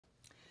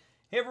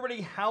Hey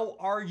everybody, how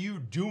are you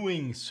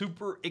doing?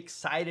 Super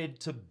excited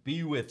to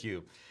be with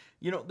you.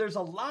 You know, there's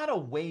a lot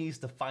of ways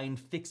to find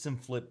fix and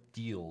flip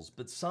deals,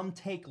 but some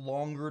take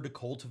longer to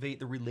cultivate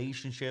the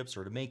relationships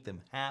or to make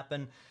them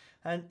happen.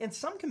 And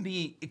some can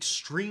be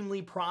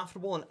extremely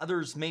profitable and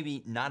others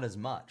maybe not as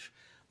much.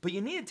 But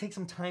you need to take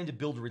some time to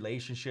build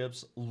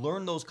relationships,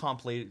 learn those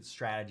complicated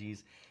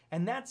strategies,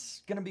 and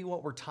that's gonna be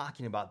what we're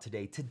talking about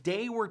today.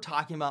 Today we're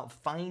talking about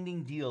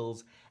finding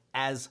deals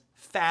as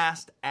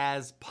fast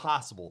as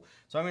possible.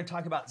 So I'm gonna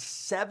talk about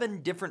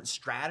 7 different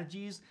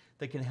strategies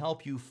that can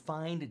help you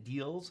find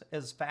deals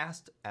as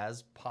fast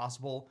as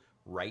possible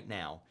right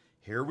now.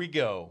 Here we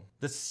go.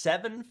 The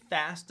 7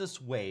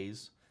 fastest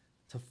ways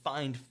to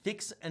find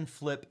fix and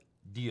flip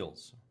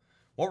deals.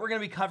 What we're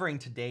gonna be covering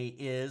today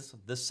is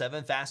the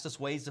 7 fastest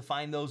ways to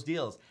find those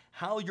deals,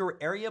 how your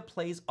area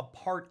plays a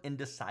part in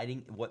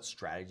deciding what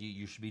strategy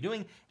you should be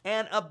doing,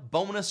 and a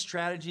bonus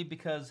strategy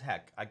because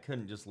heck, I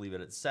couldn't just leave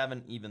it at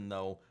 7 even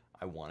though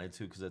I wanted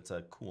to because it's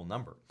a cool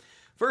number.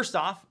 First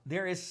off,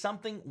 there is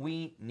something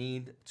we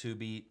need to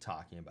be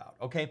talking about,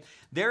 okay?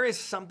 There is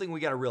something we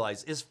gotta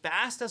realize. Is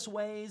fastest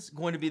ways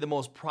going to be the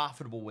most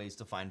profitable ways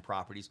to find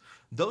properties?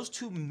 Those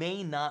two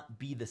may not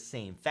be the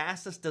same.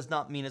 Fastest does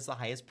not mean it's the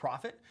highest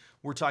profit.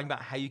 We're talking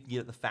about how you can get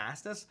it the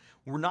fastest.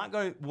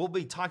 We'll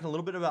be talking a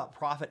little bit about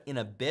profit in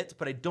a bit,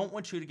 but I don't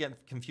want you to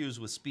get confused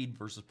with speed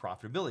versus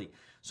profitability.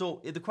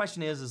 So the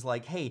question is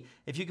like, hey,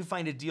 if you can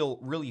find a deal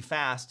really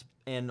fast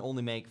and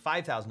only make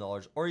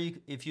 $5,000, or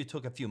if you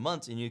took a few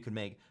months and you could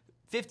make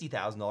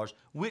 $50,000,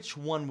 which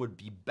one would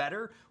be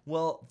better?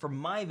 Well, from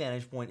my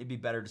vantage point, it'd be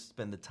better to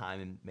spend the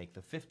time and make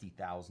the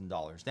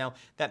 $50,000. Now,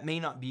 that may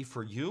not be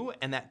for you,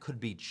 and that could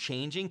be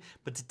changing,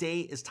 but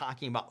today is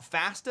talking about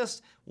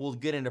fastest. We'll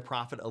get into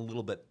profit a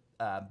little bit,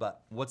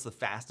 but what's the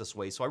fastest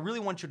way? So I really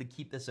want you to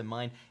keep this in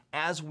mind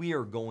as we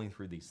are going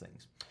through these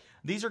things.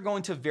 These are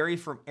going to vary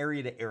from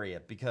area to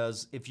area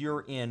because if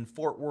you're in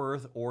Fort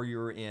Worth or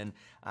you're in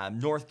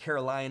North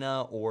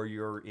Carolina or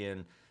you're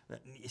in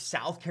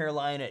South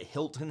Carolina,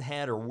 Hilton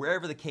Head, or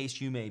wherever the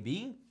case you may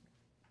be,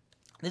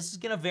 this is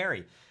gonna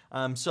vary.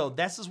 So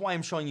this is why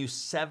I'm showing you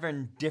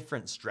 7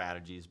 different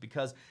strategies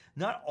because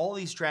not all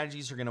these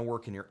strategies are gonna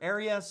work in your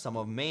area. Some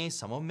of them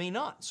may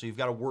not. So you've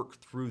gotta work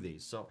through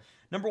these. So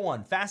number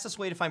 1, fastest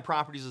way to find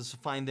properties is to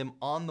find them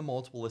on the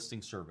multiple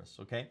listing service,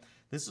 okay?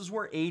 This is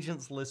where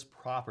agents list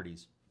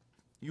properties.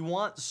 You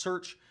want to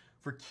search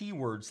for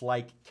keywords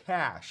like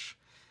cash,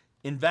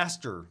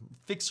 investor,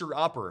 fixer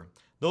upper.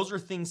 Those are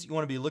things you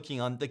want to be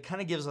looking on that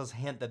kind of gives us a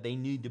hint that they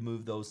need to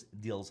move those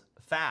deals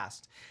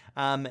fast.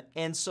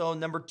 And so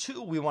number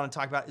 2 we want to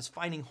talk about is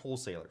finding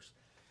wholesalers.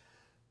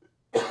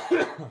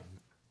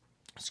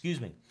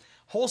 Excuse me.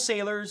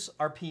 Wholesalers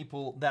are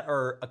people that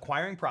are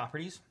acquiring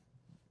properties,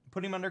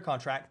 putting them under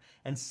contract,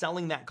 and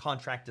selling that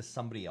contract to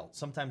somebody else.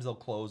 Sometimes they'll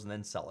close and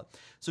then sell it.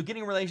 So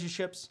getting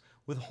relationships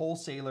with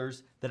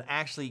wholesalers that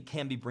actually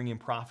can be bringing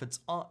properties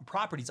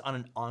on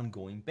an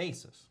ongoing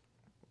basis.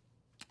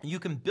 You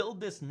can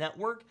build this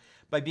network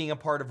by being a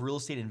part of real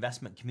estate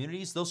investment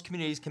communities. Those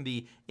communities can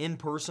be in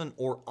person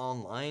or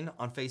online.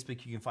 On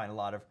Facebook, you can find a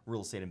lot of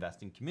real estate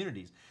investing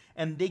communities.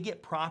 And they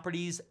get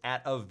properties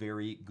at a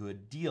very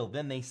good deal.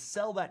 Then they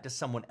sell that to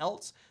someone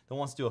else that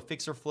wants to do a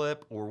fix or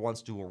flip or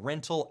wants to do a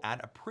rental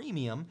at a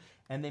premium,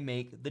 and they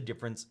make the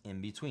difference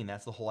in between.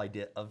 That's the whole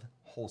idea of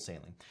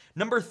wholesaling.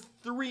 Number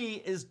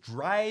 3 is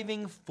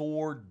driving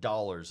for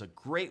dollars. A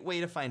great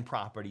way to find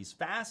properties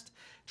fast.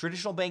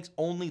 Traditional banks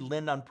only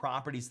lend on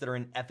properties that are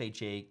in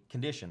FHA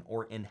condition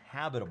or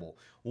inhabitable.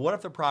 What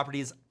if the property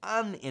is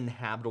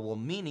uninhabitable,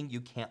 meaning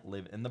you can't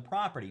live in the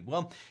property?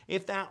 Well,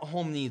 if that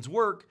home needs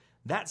work,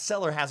 that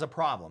seller has a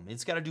problem.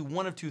 It's got to do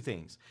one of 2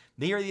 things.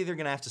 They are either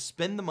going to have to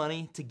spend the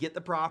money to get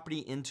the property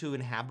into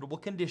inhabitable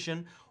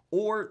condition,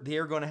 or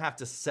they're going to have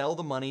to sell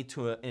the money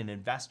to an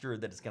investor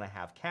that is going to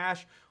have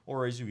cash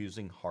or is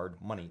using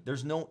hard money.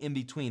 There's no in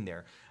between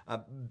there.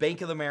 Bank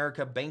of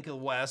America, Bank of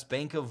the West,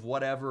 Bank of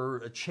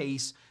whatever,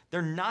 Chase,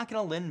 they're not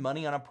going to lend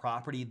money on a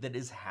property that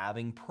is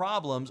having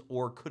problems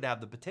or could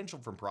have the potential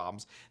for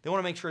problems. They want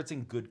to make sure it's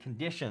in good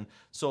condition.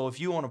 So if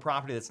you own a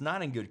property that's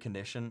not in good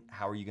condition,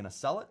 how are you going to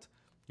sell it?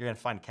 You're gonna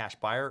find a cash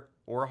buyer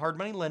or a hard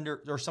money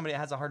lender or somebody that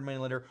has a hard money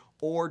lender,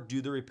 or do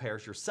the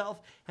repairs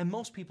yourself. And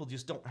most people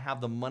just don't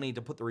have the money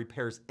to put the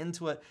repairs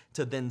into it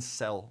to then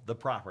sell the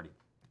property.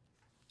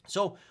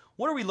 So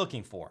what are we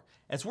looking for?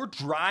 As we're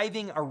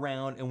driving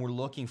around and we're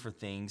looking for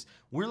things,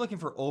 we're looking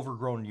for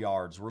overgrown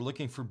yards. We're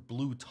looking for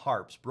blue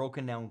tarps,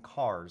 broken down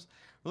cars.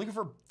 We're looking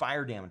for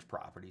fire damage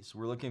properties.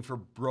 We're looking for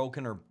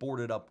broken or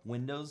boarded up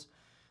windows.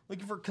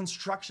 Looking for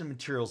construction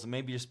materials that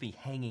maybe just be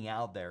hanging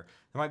out there.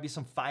 There might be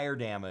some fire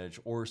damage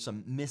or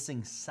some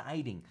missing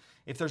siding.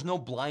 If there's no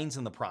blinds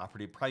in the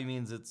property, it probably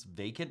means it's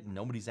vacant and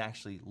nobody's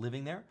actually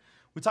living there.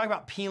 We talk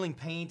about peeling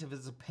paint, if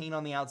it's a paint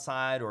on the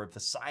outside or if the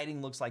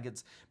siding looks like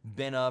it's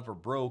bent up or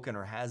broken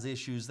or has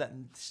issues, that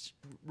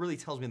really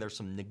tells me there's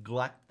some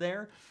neglect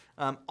there.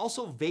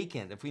 Also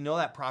vacant, if we know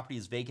that property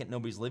is vacant,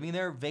 nobody's living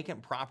there,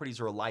 vacant properties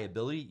are a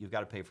liability. You've got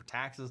to pay for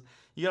taxes,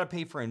 you got to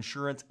pay for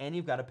insurance, and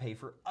you've got to pay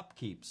for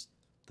upkeeps.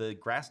 The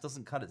grass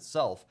doesn't cut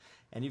itself,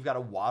 and you've got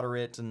to water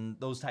it and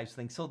those types of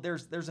things. So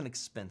there's an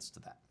expense to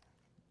that.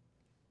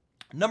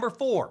 Number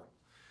 4,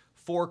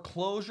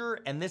 foreclosure,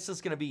 and this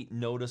is going to be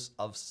notice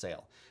of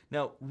sale.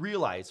 Now,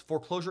 realize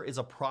foreclosure is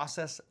a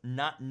process,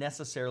 not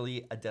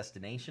necessarily a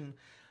destination.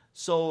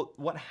 So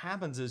what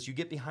happens is you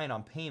get behind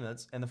on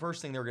payments, and the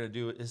first thing they're going to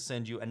do is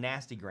send you a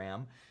nasty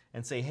gram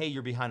and say, hey,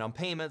 you're behind on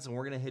payments, and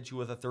we're going to hit you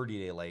with a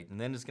 30-day late.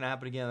 And then it's going to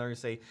happen again. They're going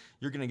to say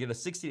you're going to get a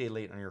 60-day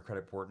late on your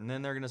credit report, and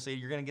then they're going to say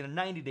you're going to get a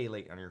 90-day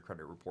late on your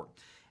credit report.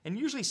 And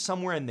usually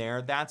somewhere in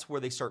there, that's where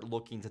they start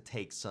looking to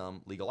take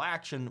some legal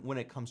action when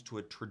it comes to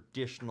a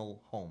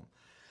traditional home.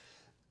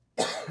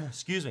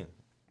 Excuse me.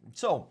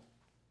 So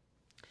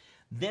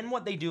then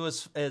what they do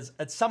is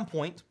at some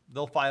point,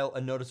 they'll file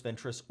a notice of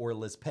interest or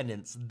lis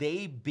pendens,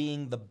 they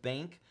being the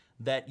bank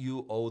that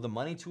you owe the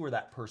money to or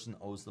that person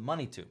owes the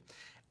money to.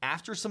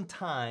 After some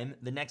time,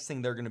 the next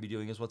thing they're going to be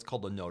doing is what's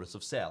called a notice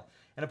of sale.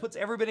 And it puts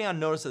everybody on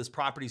notice that this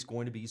property is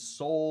going to be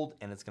sold,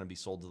 and it's going to be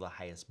sold to the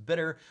highest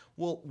bidder.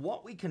 Well,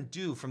 what we can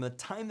do from the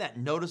time that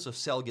notice of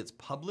sale gets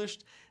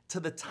published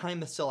to the time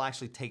the sale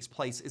actually takes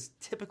place is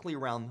typically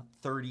around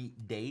 30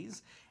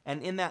 days.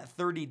 And in that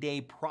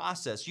 30-day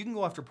process, you can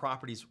go after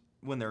properties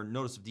when they're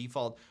notice of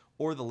default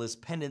or the lis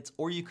pendens,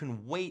 or you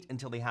can wait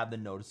until they have the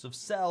notice of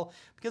sale,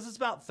 because it's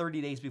about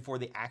 30 days before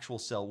the actual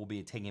sale will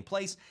be taking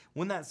place.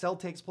 When that sale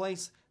takes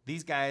place,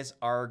 these guys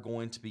are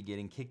going to be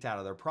getting kicked out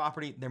of their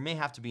property. There may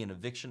have to be an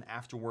eviction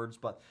afterwards,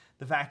 but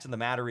the fact of the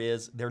matter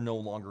is they're no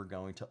longer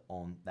going to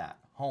own that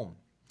home.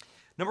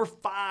 Number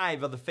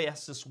 5 of the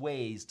fastest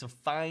ways to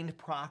find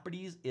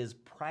properties is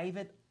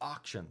private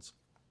auctions.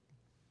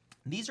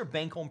 These are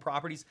bank-owned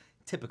properties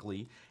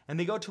typically, and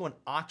they go to an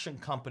auction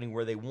company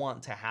where they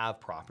want to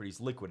have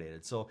properties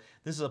liquidated. So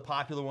this is a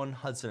popular one,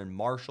 Hudson and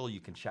Marshall. You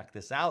can check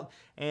this out.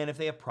 And if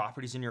they have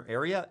properties in your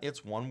area,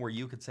 it's one where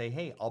you could say,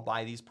 hey, I'll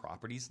buy these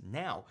properties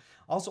now.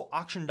 Also,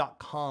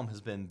 auction.com has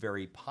been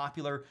very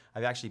popular.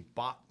 I've actually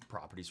bought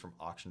properties from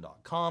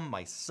auction.com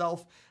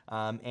myself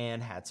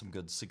and had some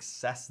good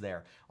success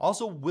there.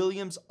 Also,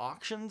 Williams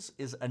Auctions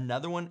is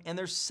another one, and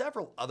there's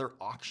several other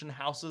auction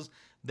houses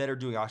that are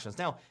doing auctions.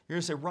 Now, you're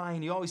gonna say,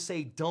 Ryan, you always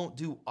say don't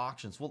do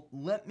auctions. Well,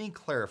 let me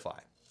clarify.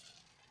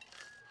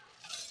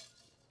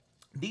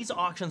 These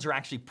auctions are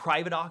actually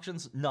private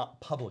auctions, not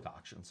public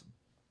auctions.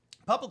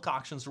 Public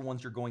auctions are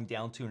ones you're going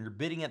down to and you're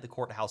bidding at the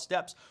courthouse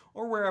steps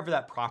or wherever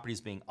that property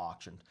is being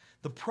auctioned.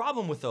 The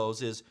problem with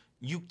those is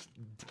you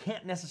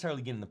can't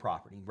necessarily get in the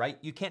property, right?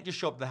 You can't just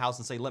show up at the house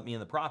and say, let me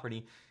in the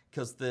property,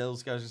 because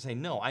those guys are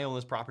saying, no, I own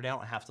this property, I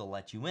don't have to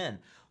let you in.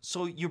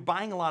 So you're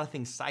buying a lot of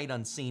things sight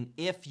unseen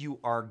if you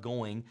are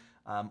going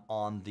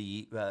on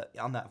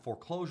that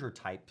foreclosure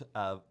type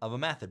of a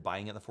method,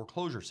 buying at the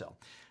foreclosure sale.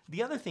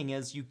 The other thing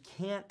is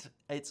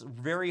it's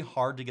very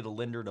hard to get a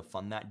lender to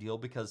fund that deal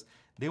because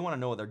they want to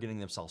know what they're getting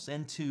themselves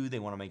into. They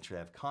want to make sure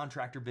they have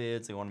contractor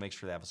bids. They want to make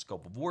sure they have a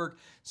scope of work.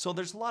 So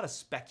there's a lot of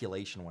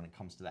speculation when it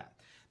comes to that.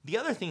 The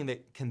other thing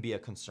that can be a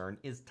concern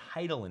is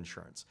title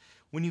insurance.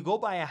 When you go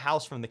buy a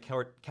house from the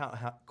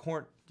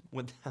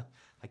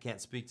I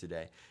can't speak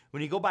today.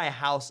 When you go buy a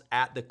house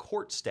at the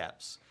court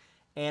steps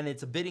and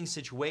it's a bidding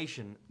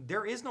situation,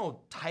 there is no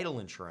title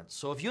insurance.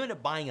 So if you end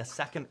up buying a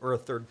second or a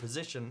third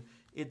position,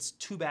 it's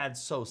too bad,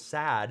 so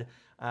sad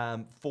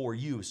for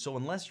you. So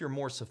unless you're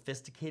more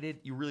sophisticated,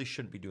 you really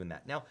shouldn't be doing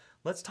that. Now,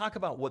 let's talk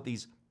about what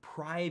these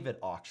private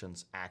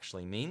auctions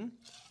actually mean.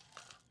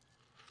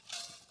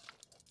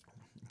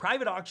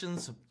 Private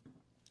auctions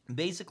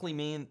basically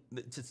mean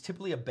it's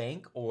typically a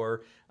bank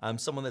or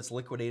someone that's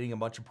liquidating a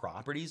bunch of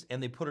properties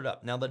and they put it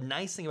up. Now, the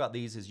nice thing about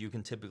these is you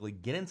can typically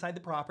get inside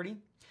the property.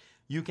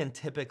 You can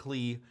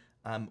typically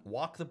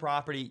walk the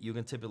property. You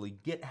can typically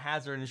get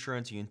hazard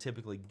insurance. You can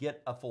typically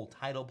get a full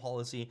title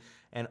policy,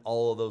 and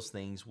all of those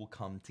things will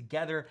come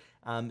together.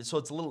 So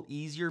it's a little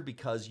easier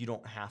because you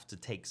don't have to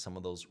take some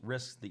of those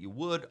risks that you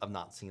would of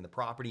not seeing the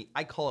property.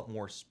 I call it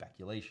more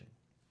speculation.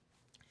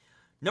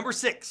 Number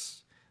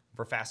 6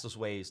 for fastest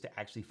ways to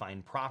actually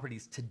find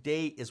properties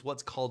today is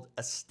what's called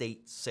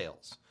estate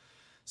sales.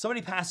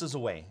 Somebody passes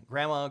away,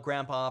 grandma,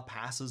 grandpa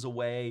passes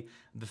away,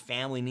 the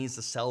family needs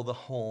to sell the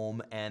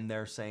home, and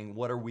they're saying,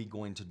 what are we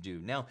going to do?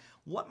 Now,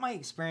 what my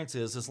experience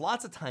is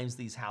lots of times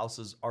these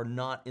houses are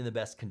not in the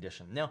best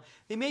condition. Now,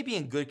 they may be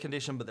in good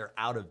condition, but they're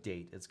out of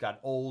date. It's got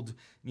old,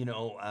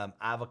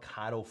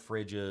 avocado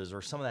fridges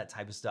or some of that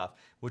type of stuff,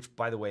 which,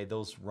 by the way,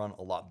 those run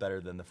a lot better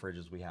than the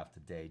fridges we have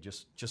today,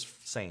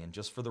 just saying,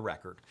 just for the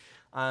record.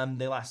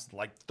 They last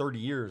like 30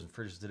 years, and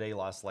fridges today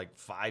last like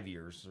 5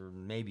 years or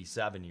maybe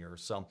 7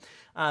 years. So,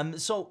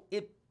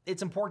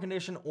 it's in poor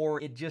condition,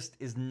 or it just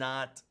is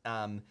not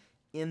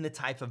in the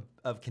type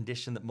of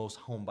condition that most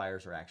home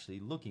buyers are actually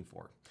looking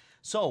for.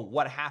 So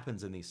what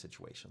happens in these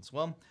situations?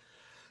 Well,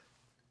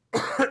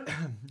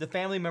 the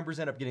family members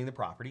end up getting the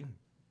property.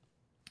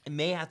 it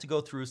may have to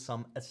go through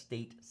some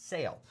estate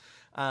sale.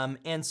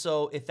 And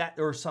so if that,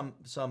 or some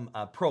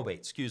probate,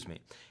 excuse me.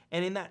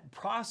 And in that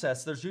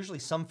process, there's usually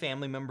some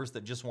family members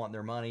that just want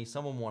their money.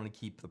 Some of them want to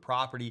keep the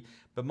property,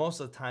 but most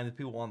of the time the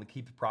people want to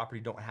keep the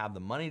property don't have the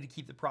money to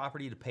keep the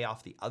property to pay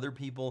off the other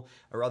people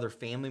or other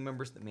family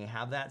members that may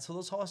have that. So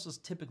those houses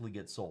typically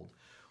get sold.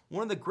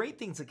 One of the great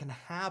things that can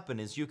happen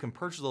is you can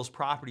purchase those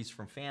properties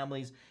from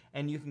families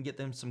and you can get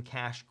them some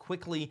cash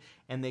quickly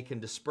and they can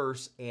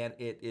disperse, and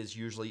it is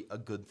usually a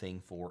good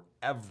thing for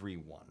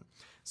everyone.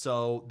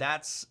 So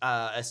that's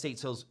estate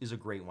sales is a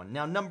great one.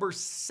 Now, number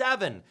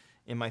 7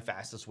 in my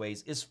fastest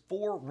ways is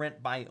for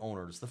rent by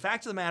owners. The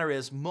fact of the matter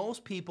is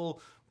most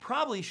people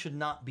probably should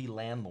not be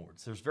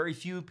landlords. There's very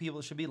few people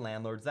that should be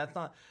landlords. That's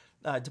not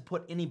to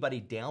put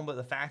anybody down, but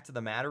the fact of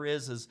the matter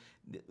is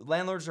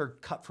landlords are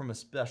cut from a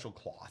special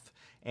cloth.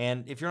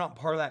 And if you're not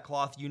part of that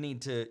cloth, you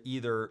need to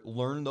either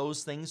learn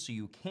those things so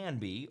you can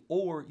be,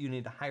 or you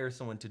need to hire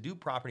someone to do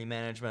property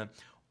management,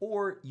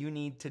 or you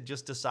need to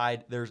just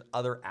decide there's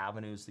other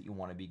avenues that you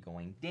want to be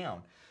going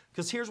down.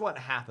 Because here's what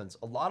happens.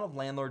 A lot of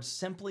landlords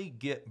simply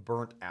get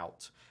burnt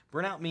out.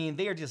 Burnt out meaning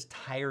they are just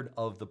tired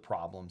of the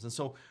problems. And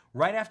so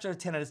right after a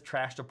tenant has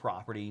trashed a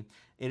property,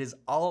 it is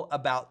all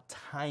about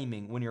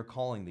timing when you're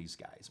calling these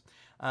guys.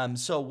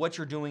 So what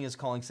you're doing is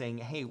calling saying,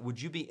 hey,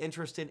 would you be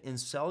interested in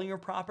selling your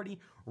property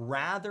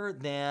rather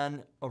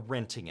than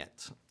renting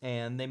it?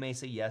 And they may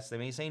say yes, they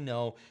may say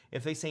no.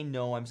 If they say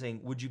no, I'm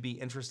saying, would you be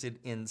interested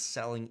in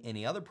selling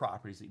any other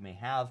properties that you may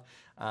have?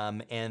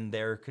 And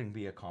there can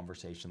be a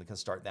conversation that can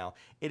start now.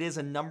 It is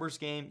a numbers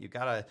game. You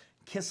gotta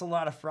kiss a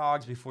lot of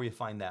frogs before you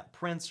find that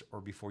prince or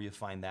before you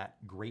find that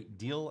great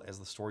deal, as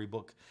the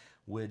storybook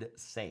would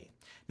say.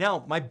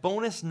 Now, my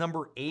bonus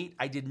number 8,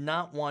 I did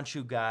not want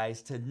you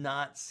guys to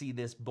not see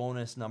this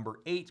bonus number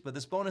 8, but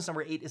this bonus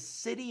number 8 is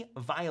city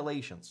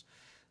violations.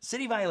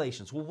 City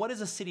violations. Well, what is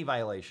a city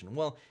violation?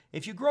 Well,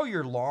 if you grow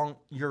your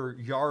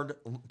yard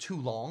too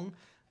long,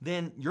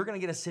 then you're gonna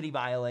get a city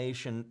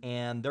violation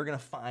and they're gonna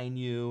fine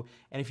you.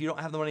 And if you don't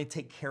have the money to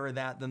take care of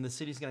that, then the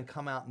city's gonna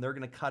come out and they're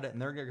gonna cut it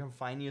and they're gonna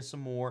fine you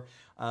some more.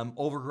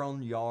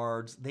 Overgrown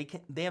yards,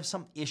 they have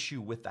some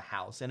issue with the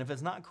house. And if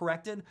it's not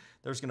corrected,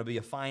 there's gonna be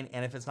a fine.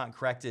 And if it's not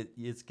corrected,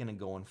 it's gonna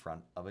go in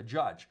front of a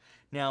judge.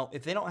 Now,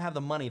 if they don't have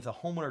the money, if the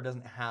homeowner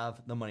doesn't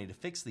have the money to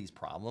fix these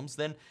problems,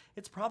 then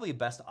it's probably a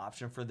best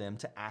option for them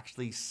to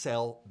actually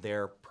sell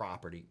their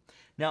property.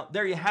 Now,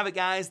 there you have it,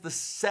 guys, the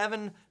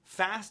 7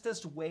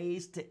 fastest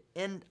ways to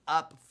end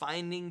up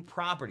finding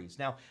properties.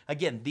 Now,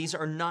 again, these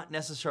are not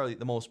necessarily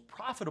the most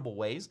profitable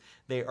ways.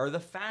 They are the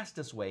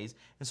fastest ways.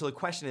 And so the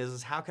question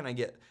is how can I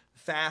get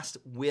fast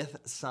with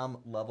some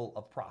level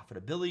of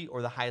profitability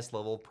or the highest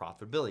level of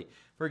profitability?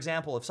 For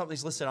example, if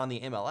something's listed on the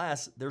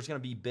MLS, there's gonna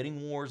be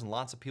bidding wars and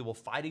lots of people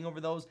fighting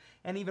over those,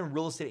 and even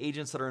real estate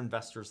agents that are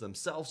investors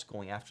themselves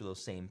going after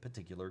those same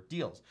particular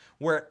deals.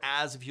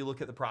 Whereas if you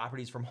look at the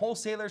properties from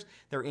wholesalers,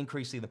 they're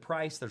increasing the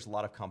price. There's a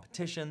lot of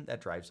competition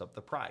that drives up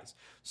the price.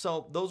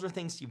 So those are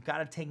things you've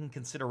gotta take in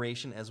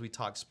consideration as we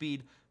talk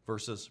speed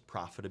versus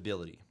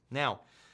profitability. Now,